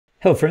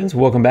Hello friends,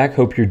 welcome back.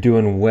 Hope you're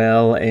doing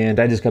well. And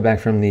I just got back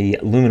from the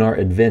Luminar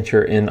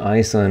adventure in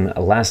Iceland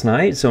last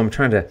night, so I'm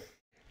trying to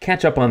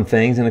catch up on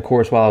things. And of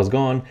course, while I was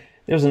gone,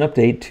 there was an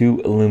update to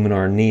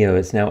Luminar Neo.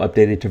 It's now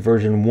updated to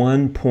version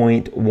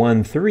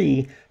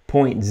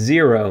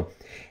 1.13.0.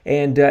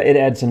 And it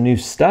adds some new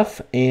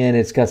stuff, and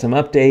it's got some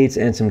updates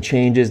and some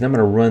changes. And I'm going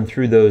to run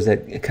through those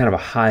at kind of a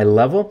high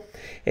level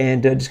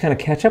and just kind of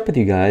catch up with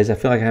you guys. I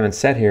feel like I haven't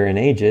sat here in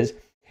ages.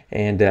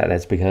 And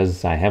that's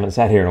because I haven't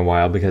sat here in a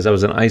while because I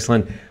was in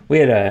Iceland. We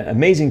had an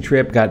amazing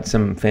trip, got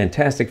some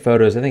fantastic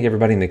photos. I think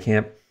everybody in the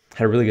camp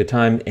had a really good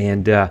time.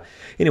 And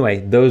anyway,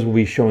 those will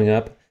be showing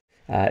up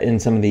in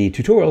some of the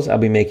tutorials I'll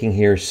be making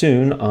here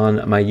soon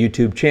on my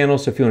YouTube channel.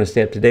 So if you want to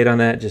stay up to date on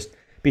that, just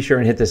be sure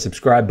and hit the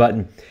subscribe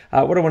button.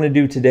 What I want to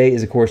do today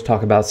is, of course,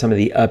 talk about some of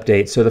the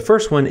updates. So the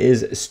first one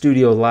is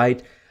Studio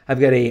Light. I've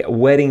got a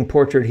wedding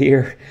portrait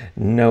here.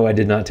 No, I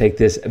did not take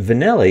this.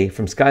 Vanelli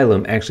from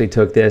Skylum actually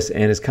took this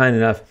and is kind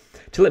enough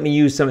to let me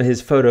use some of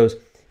his photos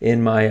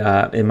in my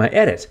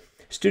edits.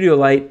 Studio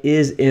Light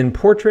is in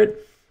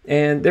portrait,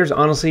 and there's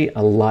honestly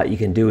a lot you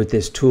can do with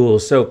this tool.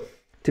 So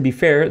to be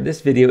fair,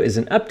 this video is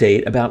an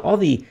update about all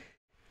the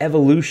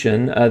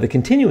evolution, the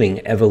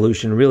continuing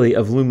evolution really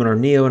of Luminar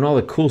Neo and all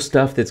the cool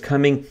stuff that's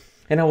coming.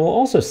 And I will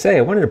also say,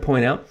 I wanted to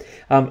point out,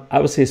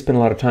 obviously I spent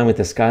a lot of time with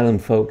the Skylum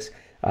folks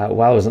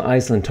while I was in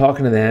Iceland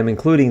talking to them,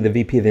 including the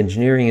VP of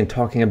Engineering, and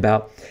talking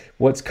about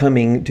what's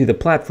coming to the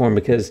platform,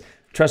 because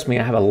trust me,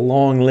 I have a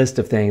long list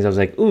of things. I was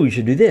like, ooh, you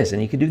should do this,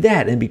 and you could do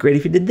that, and it'd be great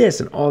if you did this,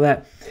 and all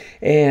that.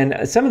 And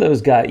some of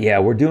those got, yeah,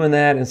 we're doing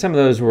that, and some of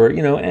those were,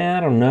 you know, I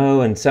don't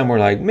know, and some were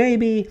like,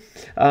 maybe.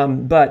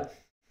 But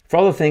for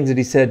all the things that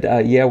he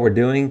said, yeah, we're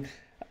doing,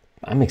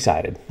 I'm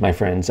excited, my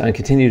friends. I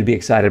continue to be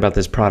excited about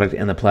this product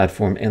and the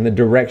platform and the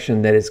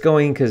direction that it's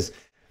going, because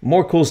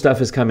more cool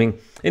stuff is coming.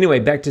 Anyway,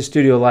 back to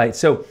Studio Light.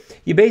 So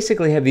you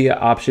basically have the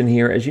option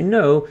here, as you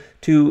know,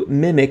 to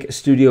mimic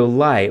Studio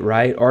Light,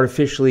 right?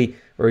 Artificially,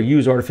 or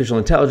use artificial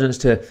intelligence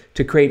to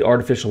create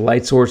artificial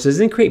light sources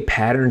and create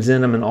patterns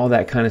in them and all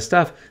that kind of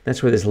stuff.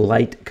 That's where this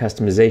light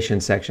customization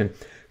section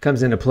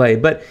comes into play.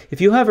 But if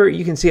you hover,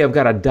 you can see I've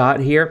got a dot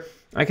here.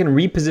 I can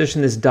reposition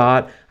this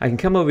dot. I can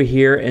come over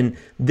here, and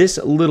this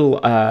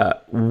little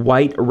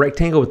white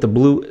rectangle with the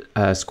blue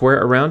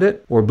square around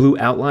it, or blue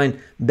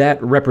outline,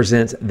 that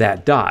represents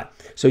that dot.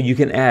 So you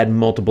can add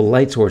multiple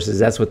light sources.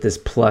 That's what this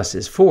plus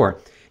is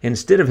for.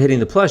 Instead of hitting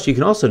the plus, you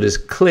can also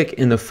just click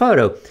in the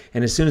photo.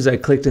 And as soon as I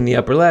clicked in the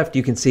upper left,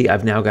 you can see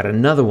I've now got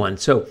another one.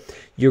 So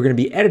you're going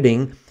to be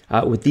editing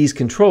with these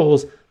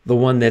controls, the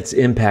one that's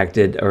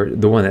impacted or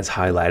the one that's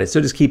highlighted.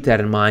 So just keep that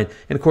in mind.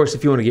 And of course,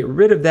 if you want to get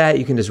rid of that,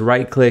 you can just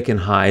right click and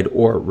hide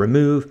or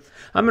remove.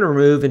 I'm going to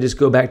remove and just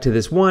go back to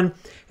this one,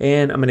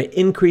 and I'm going to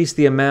increase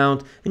the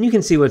amount, and you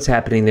can see what's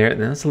happening there.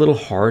 Now that's a little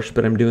harsh,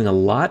 but I'm doing a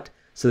lot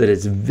so that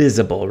it's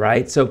visible,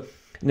 right? So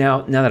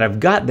now that I've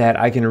got that,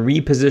 I can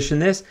reposition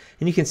this,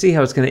 and you can see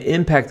how it's going to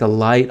impact the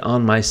light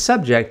on my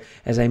subject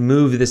as I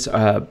move this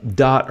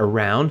dot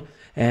around.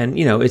 And,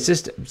 you know,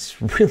 it's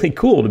really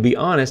cool, to be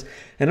honest.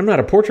 And I'm not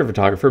a portrait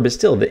photographer, but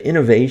still, the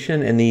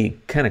innovation and the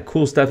kind of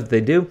cool stuff that they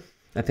do,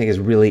 I think is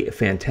really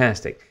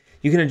fantastic.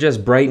 You can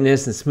adjust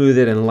brightness and smooth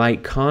it and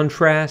light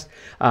contrast,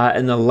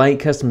 and the light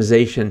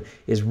customization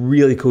is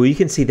really cool. You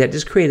can see that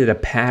just created a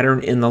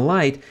pattern in the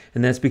light,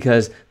 and that's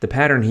because the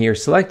pattern here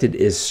selected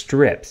is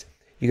strips.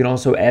 You can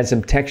also add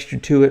some texture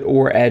to it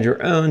or add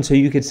your own. So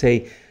you could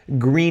say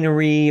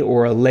greenery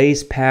or a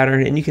lace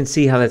pattern, and you can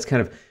see how that's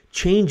kind of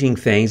changing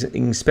things. You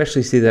can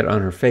especially see that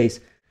on her face.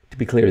 To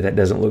be clear, that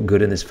doesn't look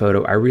good in this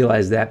photo. I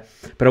realize that,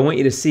 but I want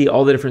you to see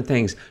all the different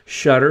things.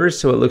 Shutters,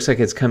 so it looks like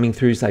it's coming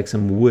through like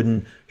some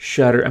wooden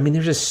shutter. I mean,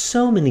 there's just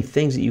so many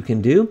things that you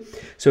can do.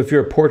 So if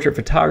you're a portrait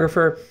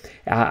photographer,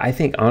 I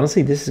think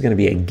honestly this is going to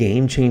be a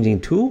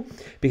game-changing tool,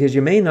 because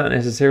you may not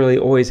necessarily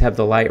always have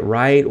the light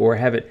right or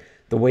have it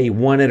the way you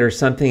want it or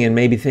something, and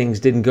maybe things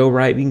didn't go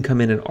right. You can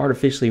come in and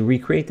artificially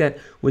recreate that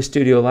with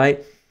Studio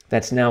Light.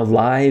 That's now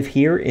live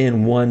here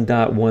in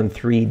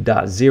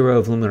 1.13.0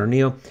 of Luminar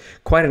Neo.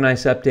 Quite a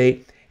nice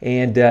update.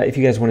 And if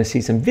you guys want to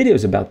see some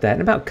videos about that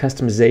and about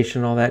customization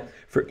and all that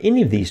for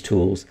any of these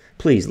tools,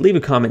 please leave a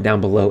comment down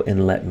below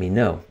and let me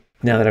know.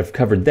 Now that I've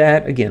covered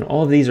that, again,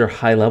 all of these are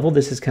high level.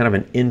 This is kind of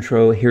an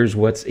intro. Here's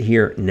what's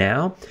here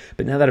now.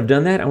 But now that I've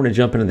done that, I want to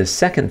jump into the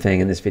second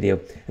thing in this video,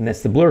 and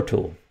that's the blur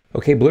tool.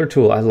 Okay, blur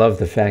tool, I love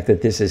the fact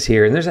that this is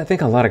here. And there's, I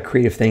think, a lot of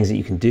creative things that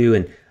you can do.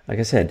 And like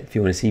I said, if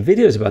you want to see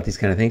videos about these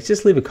kind of things,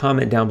 just leave a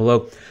comment down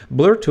below.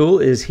 Blur tool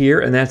is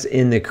here, and that's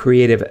in the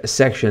creative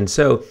section.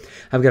 So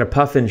I've got a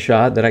puffin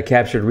shot that I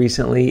captured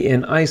recently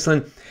in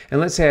Iceland.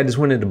 And let's say I just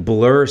wanted to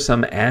blur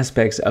some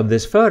aspects of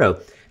this photo.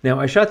 Now,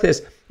 I shot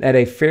this at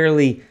a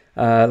fairly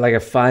like a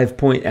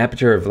 5-point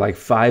aperture of like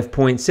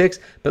 5.6,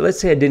 but let's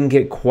say I didn't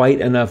get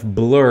quite enough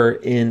blur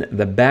in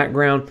the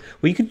background.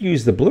 Well, you could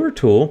use the blur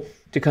tool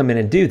to come in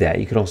and do that.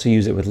 You could also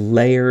use it with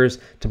layers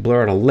to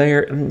blur out a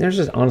layer. I mean, there's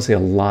just honestly a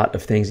lot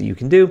of things that you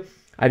can do.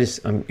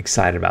 I'm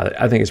excited about it.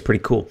 I think it's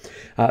pretty cool.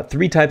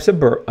 Three types of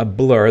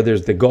blur.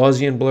 There's the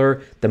Gaussian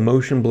blur, the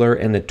motion blur,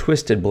 and the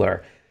twisted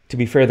blur. To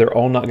be fair, they're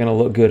all not going to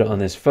look good on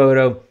this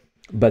photo,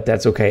 but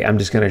that's okay. I'm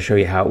just going to show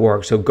you how it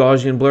works. So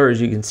Gaussian blur,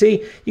 as you can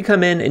see, you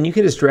come in and you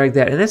can just drag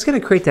that, and that's going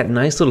to create that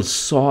nice little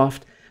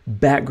soft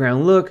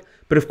background look.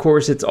 But of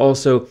course, it's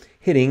also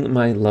hitting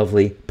my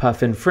lovely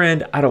puffin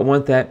friend. I don't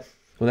want that.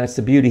 Well, that's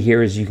the beauty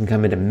here, is you can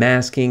come into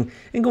masking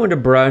and go into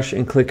brush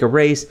and click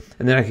erase,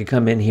 and then I could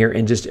come in here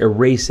and just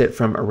erase it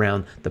from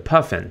around the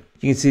puffin.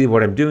 You can see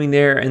what I'm doing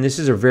there, and this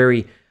is a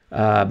very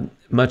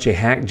much a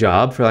hack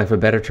job, for lack of a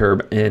better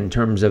term, in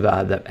terms of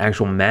the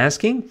actual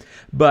masking.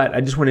 But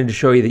I just wanted to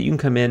show you that you can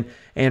come in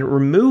and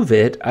remove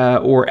it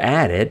or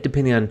add it,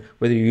 depending on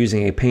whether you're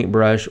using a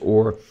paintbrush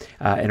or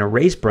an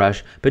erase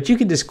brush. But you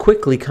can just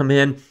quickly come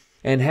in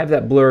and have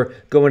that blur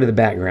go into the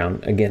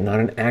background. Again, not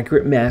an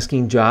accurate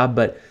masking job,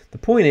 but the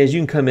point is you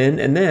can come in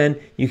and then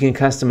you can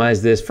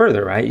customize this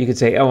further, right? You could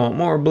say, I want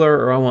more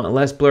blur or I want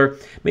less blur.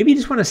 Maybe you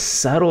just want a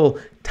subtle,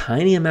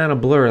 tiny amount of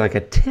blur, like a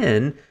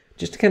 10,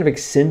 just to kind of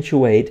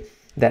accentuate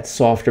that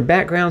softer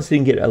background so you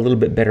can get a little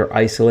bit better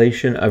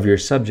isolation of your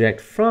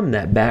subject from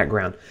that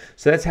background.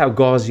 So that's how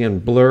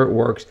Gaussian blur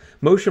works.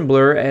 Motion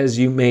blur, as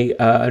you may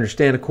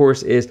understand, of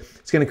course, is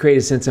it's going to create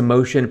a sense of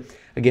motion.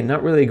 Again,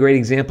 not really a great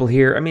example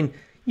here. I mean,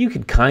 you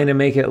could kind of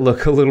make it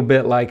look a little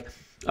bit like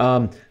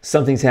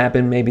something's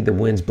happened. Maybe the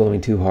wind's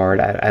blowing too hard.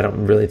 I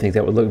don't really think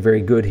that would look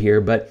very good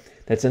here, but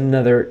that's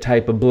another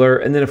type of blur.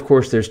 And then, of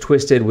course, there's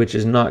twisted, which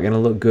is not going to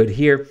look good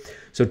here.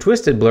 So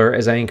twisted blur,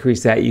 as I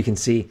increase that, you can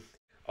see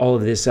all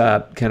of this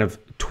kind of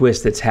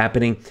twist that's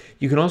happening.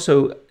 You can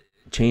also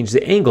change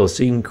the angle,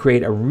 so you can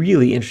create a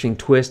really interesting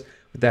twist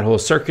with that whole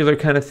circular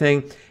kind of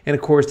thing. And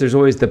of course, there's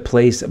always the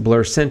place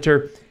blur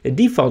center. It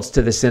defaults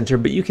to the center,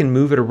 but you can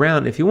move it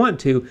around if you want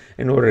to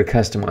in order to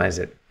customize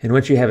it. And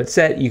once you have it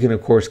set, you can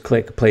of course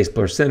click place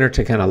blur center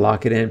to kind of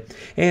lock it in.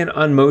 And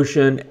on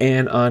motion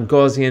and on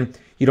Gaussian,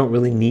 you don't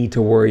really need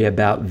to worry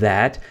about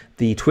that.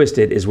 The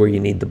twisted is where you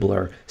need the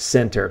blur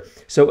center.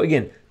 So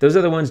again, those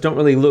other ones don't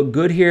really look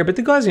good here, but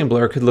the Gaussian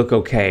blur could look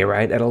okay,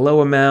 right? At a low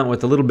amount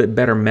with a little bit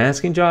better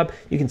masking job,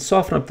 you can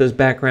soften up those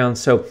backgrounds.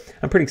 So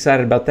I'm pretty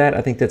excited about that.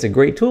 I think that's a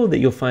great tool that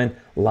you'll find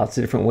lots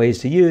of different ways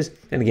to use.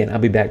 And again, I'll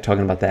be back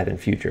talking about that in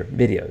future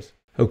videos.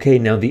 Okay,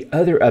 now the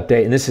other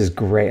update, and this is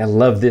great. I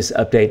love this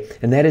update,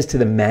 and that is to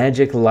the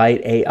Magic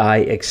Light AI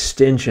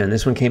extension.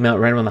 This one came out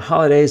right around the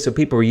holidays, so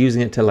people were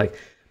using it to like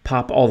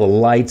pop all the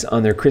lights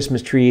on their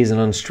Christmas trees and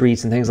on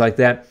streets and things like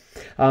that.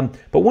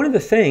 But one of the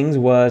things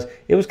was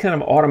it was kind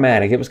of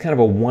automatic. It was kind of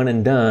a one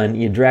and done.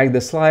 You drag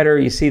the slider,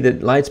 you see the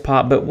lights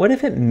pop, but what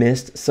if it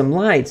missed some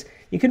lights?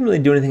 You couldn't really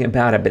do anything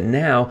about it, but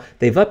now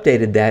they've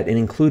updated that and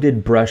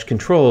included brush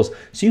controls,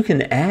 so you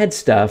can add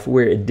stuff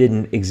where it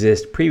didn't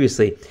exist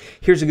previously.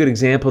 Here's a good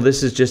example.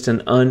 This is just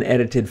an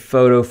unedited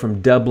photo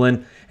from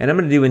Dublin, and I'm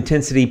going to do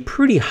intensity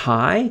pretty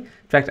high. In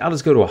fact, I'll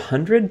just go to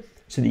 100.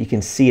 So that you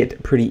can see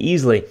it pretty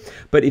easily.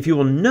 But if you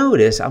will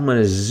notice, I'm going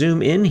to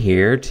zoom in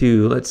here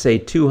to, let's say,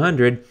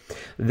 200.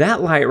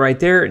 That light right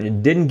there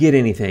didn't get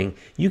anything.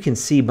 You can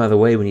see, by the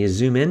way, when you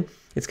zoom in,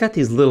 it's got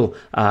these little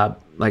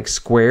like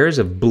squares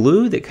of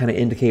blue that kind of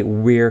indicate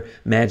where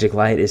magic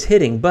light is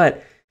hitting,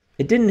 but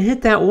it didn't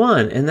hit that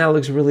one, and that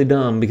looks really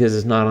dumb because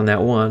it's not on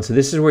that one. So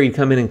this is where you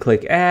come in and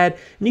click add,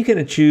 and you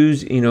can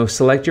choose,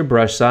 select your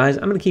brush size.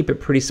 I'm going to keep it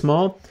pretty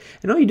small,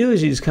 and all you do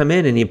is you just come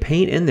in and you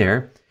paint in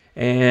there.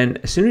 And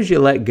as soon as you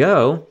let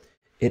go,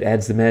 it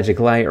adds the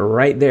magic light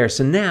right there.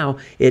 So now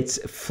it's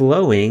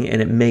flowing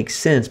and it makes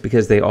sense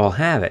because they all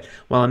have it.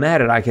 While I'm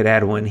at it, I could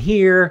add one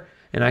here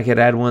and I could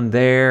add one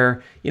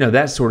there,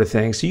 that sort of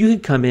thing. So you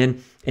could come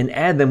in and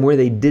add them where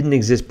they didn't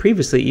exist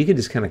previously. You could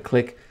just kind of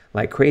click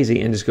like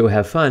crazy and just go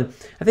have fun.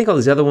 I think all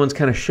these other ones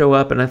kind of show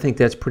up, and I think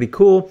that's pretty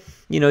cool.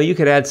 You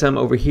could add some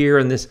over here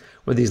in this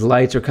where these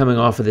lights are coming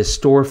off of this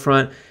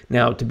storefront.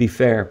 Now, to be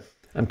fair,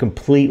 I'm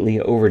completely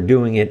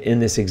overdoing it in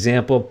this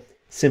example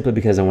simply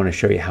because I want to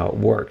show you how it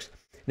works.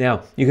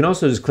 Now, you can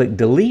also just click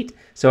delete,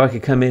 so I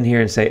could come in here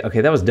and say,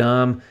 okay, that was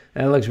dumb,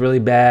 that looks really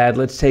bad,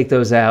 let's take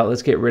those out,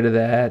 let's get rid of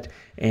that,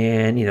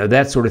 and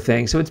that sort of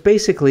thing. So it's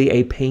basically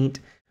a paint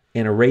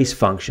and erase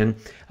function,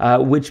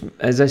 which,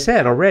 as I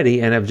said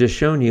already, and I've just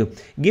shown you,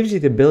 gives you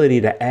the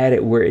ability to add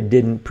it where it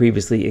didn't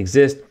previously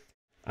exist.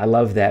 I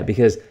love that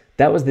because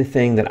that was the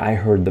thing that I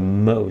heard the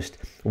most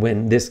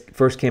when this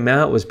first came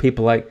out, was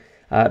people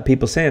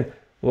saying,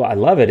 well, I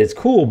love it, it's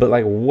cool, but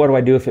like, what do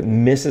I do if it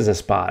misses a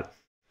spot?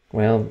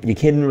 Well, you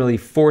couldn't really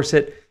force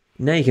it.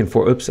 Now you can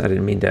oops, I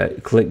didn't mean to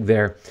click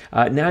there.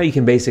 Now you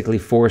can basically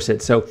force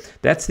it. So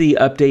that's the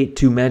update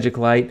to Magic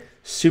Light.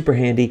 Super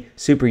handy,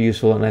 super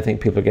useful, and I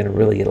think people are going to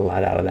really get a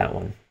lot out of that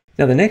one.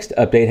 Now the next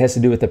update has to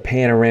do with the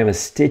panorama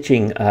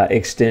stitching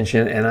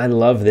extension, and I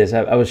love this.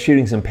 I was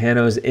shooting some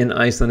panos in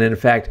Iceland, and in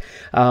fact,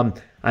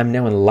 I'm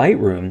now in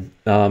Lightroom,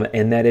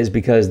 and that is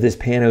because this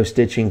pano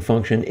stitching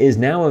function is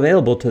now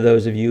available to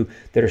those of you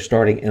that are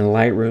starting in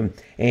Lightroom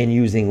and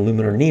using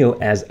Luminar Neo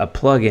as a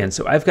plugin.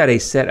 So I've got a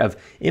set of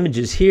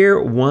images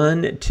here,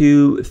 1,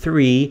 2,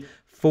 3,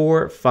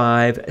 4,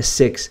 5,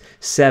 6,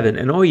 7.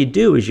 And all you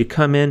do is you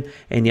come in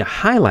and you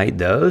highlight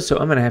those. So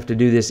I'm going to have to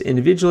do this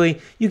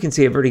individually. You can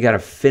see I've already got a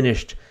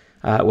finished,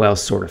 well,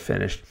 sort of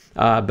finished.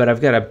 but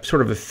I've got a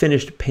sort of a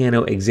finished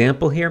pano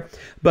example here.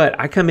 But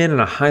I come in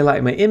and I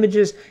highlight my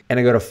images, and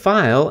I go to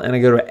File, and I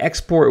go to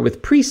Export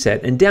with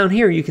Preset. And down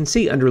here, you can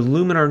see under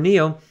Luminar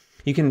Neo,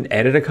 you can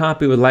edit a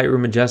copy with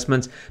Lightroom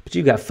adjustments, but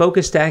you've got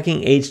focus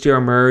stacking,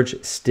 HDR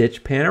merge,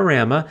 stitch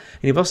panorama,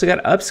 and you've also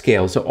got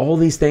upscale. So all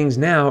these things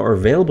now are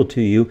available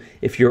to you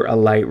if you're a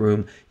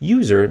Lightroom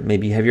user.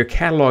 Maybe you have your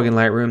catalog in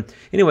Lightroom.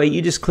 Anyway,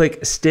 you just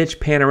click stitch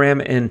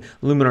panorama in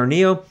Luminar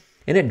Neo,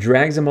 and it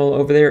drags them all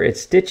over there. It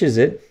stitches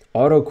it.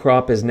 Auto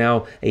crop is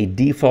now a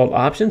default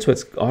option, so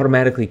it's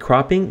automatically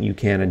cropping. You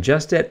can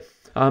adjust it.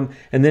 And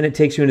then it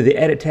takes you into the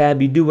edit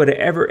tab. You do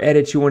whatever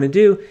edits you want to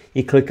do.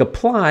 You click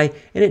apply,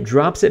 and it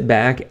drops it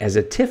back as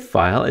a TIFF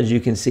file, as you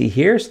can see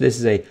here. So this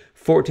is a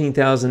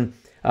 14,000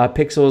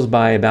 pixels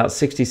by about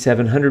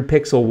 6,700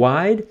 pixel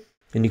wide.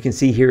 And you can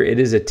see here it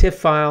is a TIFF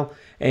file,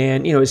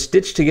 and you know, it's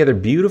stitched together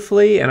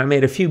beautifully. And I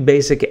made a few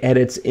basic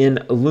edits in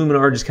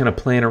Luminar, just kind of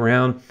playing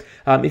around.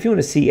 If you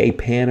want to see a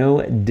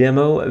pano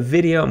demo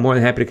video, I'm more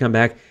than happy to come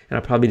back, and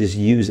I'll probably just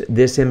use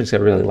this image. I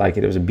really like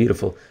it. It was a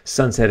beautiful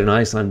sunset in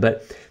Iceland.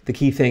 But the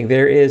key thing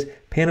there is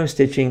pano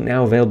stitching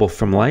now available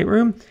from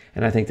Lightroom,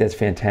 and I think that's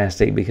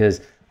fantastic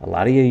because a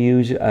lot of you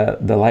use the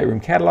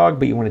Lightroom catalog,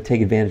 but you want to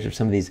take advantage of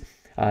some of these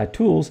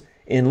tools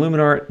in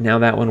Luminar. Now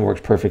that one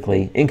works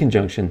perfectly in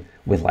conjunction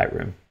with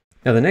Lightroom.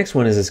 Now the next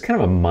one is kind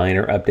of a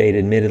minor update,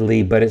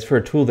 admittedly, but it's for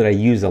a tool that I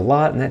use a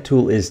lot, and that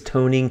tool is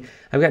toning.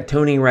 I've got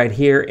toning right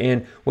here,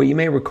 and what you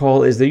may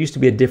recall is there used to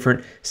be a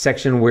different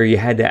section where you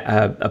had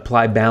to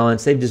apply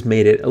balance. They've just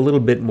made it a little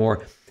bit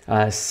more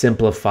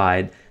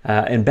simplified.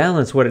 And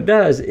balance, what it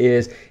does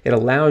is it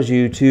allows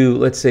you to,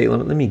 let's say,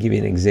 let me give you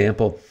an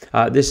example.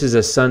 This is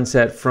a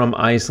sunset from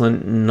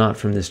Iceland, not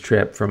from this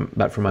trip,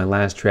 but from my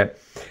last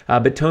trip.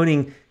 But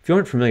toning, if you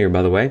aren't familiar,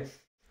 by the way,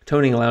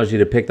 toning allows you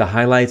to pick the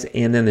highlights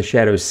and then the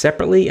shadows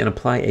separately and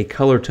apply a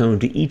color tone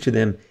to each of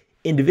them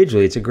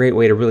individually. It's a great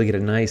way to really get a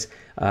nice,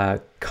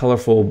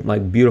 colorful,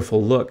 like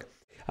beautiful look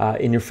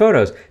in your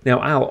photos. Now,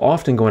 I'll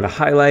often go into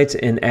highlights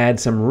and add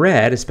some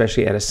red,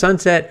 especially at a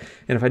sunset.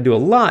 And if I do a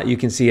lot, you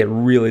can see it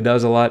really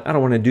does a lot. I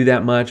don't want to do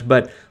that much,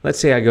 but let's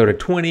say I go to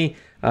 20,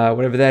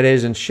 whatever that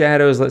is, in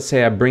shadows. Let's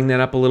say I bring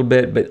that up a little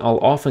bit, but I'll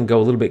often go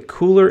a little bit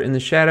cooler in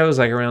the shadows,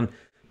 like around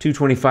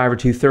 225 or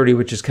 230,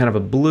 which is kind of a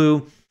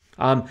blue.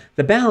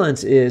 The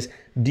balance is,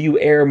 do you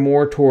err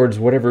more towards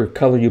whatever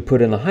color you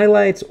put in the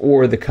highlights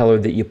or the color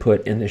that you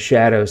put in the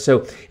shadows?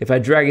 So if I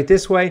drag it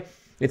this way,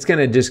 it's going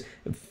to just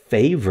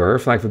favor,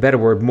 for lack of a better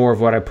word, more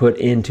of what I put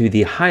into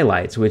the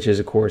highlights, which is,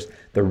 of course,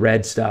 the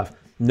red stuff.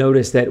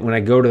 Notice that when I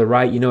go to the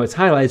right, you know it's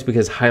highlights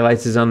because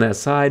highlights is on that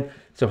side.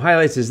 So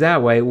highlights is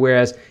that way,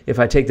 whereas if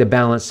I take the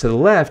balance to the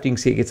left, you can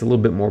see it gets a little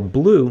bit more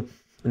blue,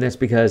 and that's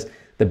because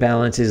the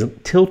balance is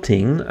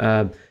tilting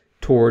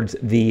towards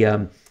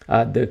the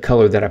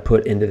color that I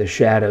put into the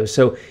shadows.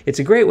 So it's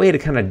a great way to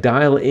kind of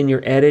dial in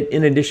your edit.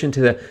 In addition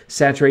to the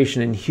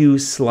saturation and hue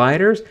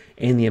sliders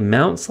and the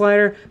amount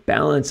slider,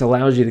 balance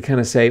allows you to kind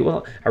of say,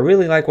 well, I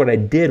really like what I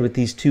did with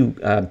these two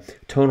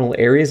tonal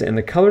areas and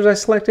the colors I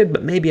selected,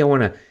 but maybe I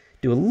want to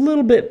do a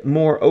little bit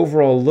more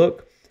overall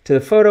look to the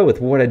photo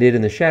with what I did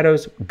in the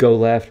shadows, go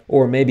left.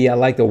 Or maybe I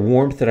like the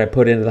warmth that I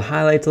put into the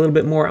highlights a little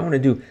bit more. I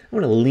want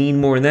to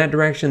lean more in that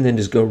direction, then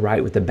just go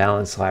right with the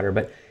balance slider.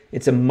 But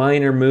it's a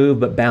minor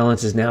move, but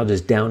balance is now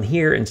just down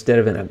here instead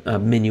of in a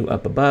menu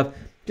up above,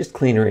 just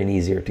cleaner and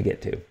easier to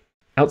get to.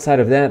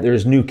 Outside of that,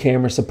 there's new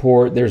camera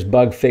support, there's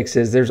bug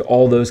fixes, there's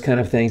all those kind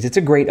of things. It's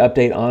a great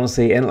update,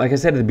 honestly. And like I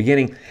said at the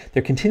beginning,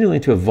 they're continuing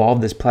to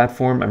evolve this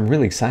platform. I'm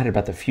really excited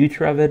about the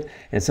future of it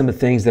and some of the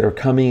things that are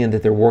coming and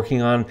that they're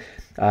working on.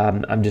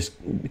 I'm just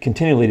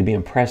continually to be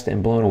impressed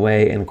and blown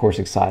away, and of course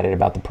excited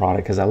about the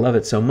product because I love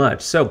it so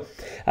much. So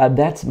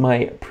that's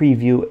my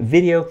preview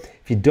video.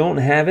 If you don't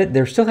have it,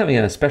 they're still having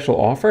a special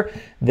offer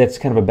that's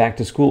kind of a back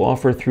to school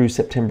offer through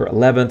September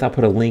 11th. I'll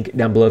put a link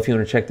down below if you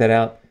want to check that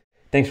out.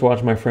 Thanks for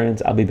watching, my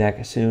friends. I'll be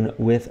back soon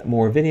with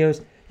more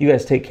videos. You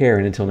guys take care,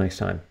 and until next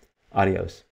time, adios.